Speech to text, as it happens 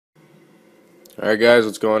Alright guys,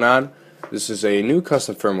 what's going on? This is a new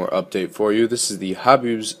custom firmware update for you. This is the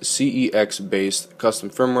Habibs CEX based custom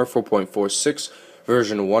firmware 4.46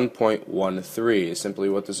 version 1.13. Simply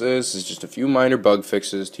what this is just a few minor bug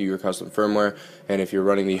fixes to your custom firmware, and if you're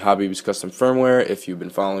running the Habibs custom firmware, if you've been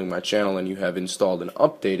following my channel and you have installed and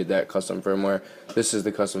updated that custom firmware, this is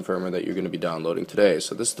the custom firmware that you're going to be downloading today.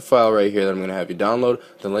 So this is the file right here that I'm going to have you download.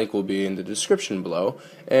 The link will be in the description below,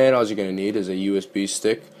 and all you're going to need is a USB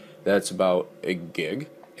stick that's about a gig,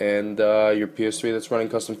 and your PS3 that's running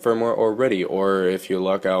custom firmware already, or if you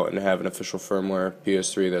luck out and have an official firmware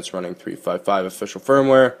PS3 that's running 3.5.5 official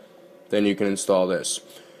firmware, then you can install this,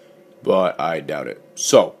 but I doubt it.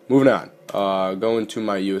 So moving on, going to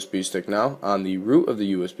my USB stick now. On the root of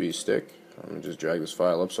the USB stick, let me just drag this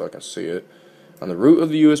file up so I can see it. On the root of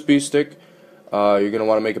the USB stick, you're going to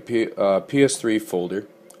want to make a PS3 folder,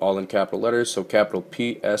 all in capital letters, so capital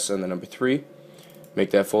PS and the number 3.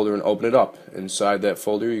 Make that folder and open it up. Inside that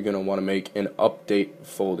folder, you're going to want to make an update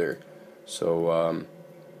folder. So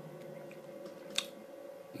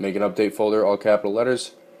make an update folder, all capital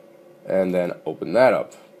letters, and then open that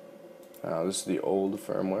up. Now this is the old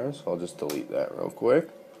firmware, so I'll just delete that real quick.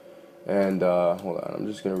 And hold on, I'm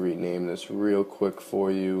just going to rename this real quick for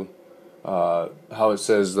you. How it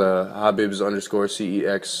says the Habibs underscore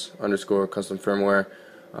CEX underscore custom firmware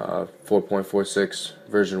 4.46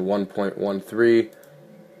 version 1.13.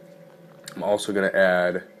 I'm also going to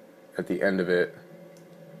add at the end of it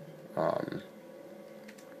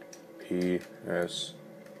PS3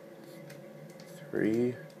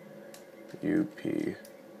 UPDAT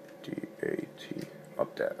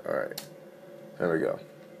update. Alright, there we go.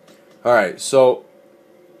 Alright, so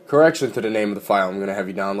correction to the name of the file I'm going to have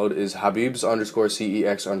you download is Habibs underscore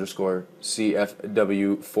CEX underscore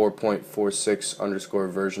CFW 4.46 underscore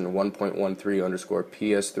version 1.13 underscore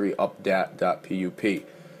PS3 updat.pup.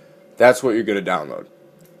 That's what you're going to download.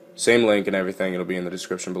 Same link and everything, it'll be in the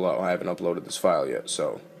description below. I haven't uploaded this file yet,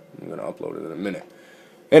 so I'm going to upload it in a minute.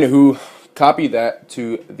 Anywho, copy that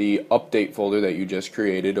to the update folder that you just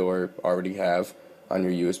created or already have on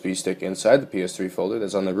your USB stick inside the PS3 folder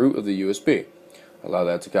that's on the root of the USB. Allow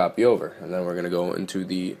that to copy over, and then we're going to go into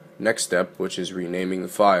the next step, which is renaming the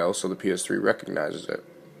file so the PS3 recognizes it.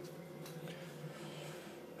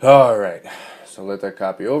 Alright, so let that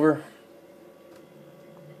copy over.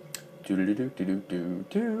 Any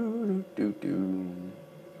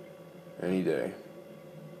day.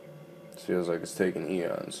 It feels like it's taking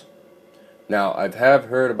eons. Now, I have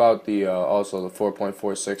heard about the also the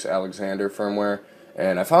 4.46 Alexander firmware,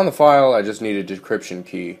 and I found the file. I just need a decryption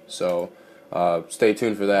key, so stay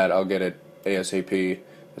tuned for that. I'll get it ASAP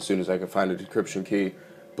as soon as I can find a decryption key.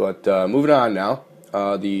 But moving on now,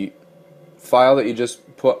 the file that you just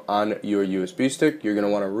put on your USB stick, you're going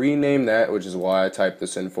to want to rename that, which is why I typed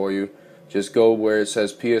this in for you. Just go where it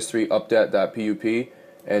says PS3 updat.pup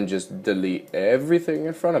and just delete everything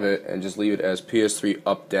in front of it and just leave it as PS3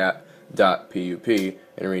 updat.pup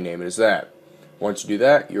and rename it as that. Once you do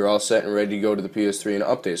that, you're all set and ready to go to the PS3 and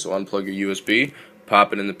update. So unplug your USB,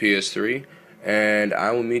 pop it in the PS3, and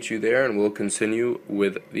I will meet you there and we'll continue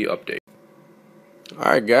with the update.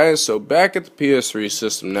 Alright guys, so back at the PS3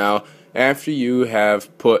 system now. After you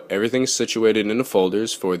have put everything situated into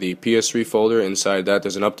folders, for the PS3 folder, inside that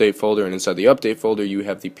there's an update folder, and inside the update folder you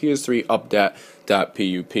have the PS3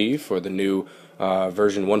 updat.pup for the new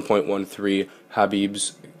version 1.13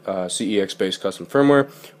 Habibs CEX based custom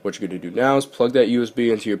firmware. What you're going to do now is plug that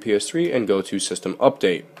USB into your PS3 and go to System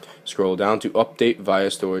Update. Scroll down to Update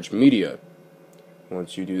via Storage Media.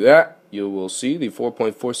 Once you do that, you will see the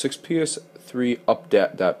 4.46 PS3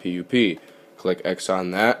 updat.pup. Click X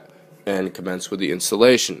on that and commence with the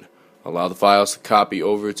installation. Allow the files to copy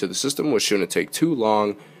over to the system, which shouldn't take too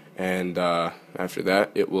long, and after that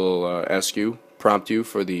it will prompt you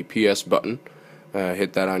for the PS button.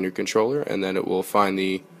 Hit that on your controller and then it will find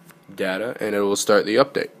the data and it will start the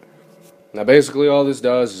update. Now basically all this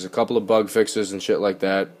does is a couple of bug fixes and shit like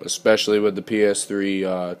that, especially with the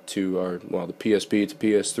PS3 the PSP to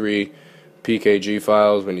PS3 PKG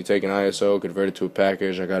files. When you take an ISO, convert it to a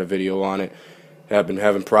package, I got a video on it. I've been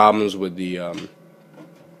having problems with the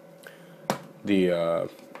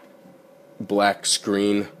black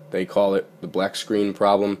screen, they call it, the black screen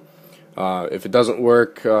problem. If it doesn't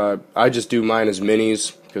work, I just do mine as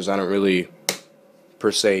minis because I don't really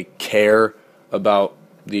per se care about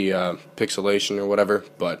the pixelation or whatever,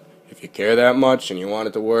 but if you care that much and you want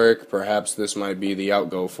it to work, perhaps this might be the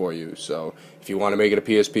outgo for you. So if you want to make it a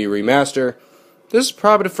PSP remaster, this is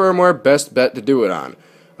probably the firmware best bet to do it on.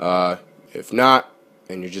 If not,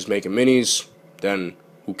 and you're just making minis, then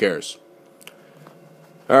who cares?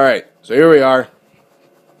 Alright, so here we are.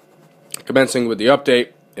 Commencing with the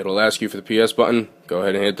update, it'll ask you for the PS button. Go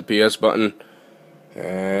ahead and hit the PS button,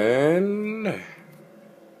 and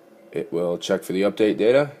it will check for the update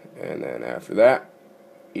data, and then after that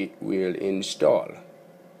it will install.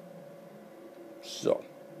 So,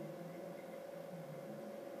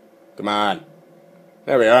 come on,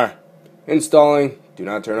 there we are, installing. Do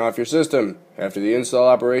not turn off your system. After the install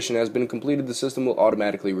operation has been completed, the system will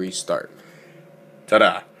automatically restart.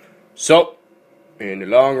 Ta-da! So, in the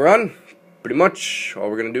long run, pretty much all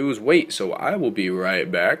we're going to do is wait. So I will be right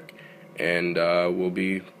back, and we'll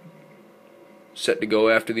be set to go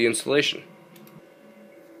after the installation.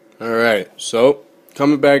 Alright, so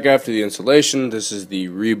coming back after the installation, this is the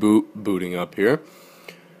reboot booting up here.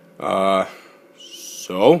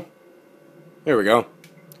 So, here we go.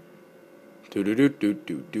 And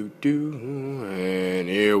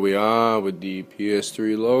here we are with the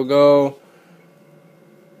PS3 logo.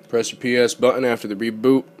 Press your PS button after the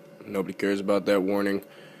reboot. Nobody cares about that warning.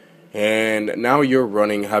 And now you're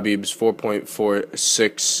running Habibs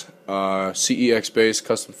 4.46 CEX based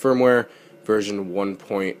custom firmware version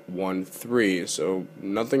 1.13. So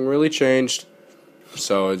nothing really changed.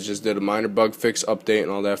 So it just did a minor bug fix update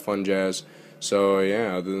and all that fun jazz. So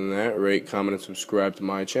yeah, other than that, rate, comment, and subscribe to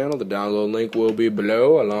my channel. The download link will be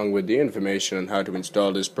below, along with the information on how to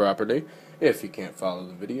install this properly. If you can't follow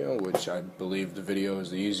the video, which I believe the video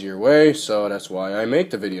is the easier way, so that's why I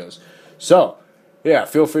make the videos. So, yeah,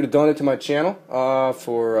 feel free to donate to my channel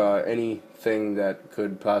for anything that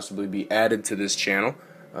could possibly be added to this channel.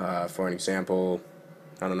 For an example,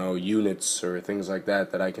 I don't know, units or things like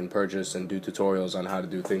that that I can purchase and do tutorials on how to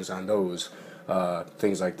do things on those,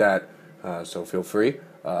 things like that. So feel free,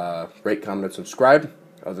 rate, comment, and subscribe.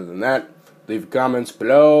 Other than that, leave comments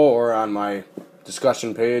below or on my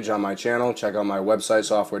discussion page on my channel. Check out my website,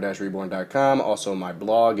 software-reborn.com, also my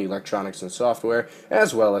blog, Electronics and Software,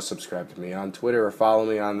 as well as subscribe to me on Twitter or follow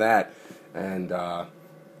me on that. And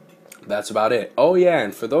that's about it. Oh yeah,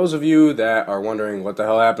 and for those of you that are wondering what the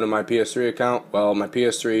hell happened to my PS3 account, well, my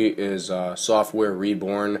PS3 is Software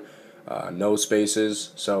Reborn, no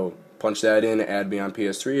spaces, so punch that in, add me on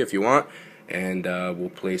PS3 if you want, and we'll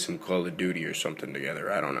play some Call of Duty or something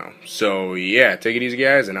together, I don't know. So yeah, take it easy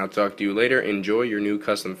guys, and I'll talk to you later. Enjoy your new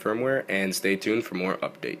custom firmware, and stay tuned for more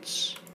updates.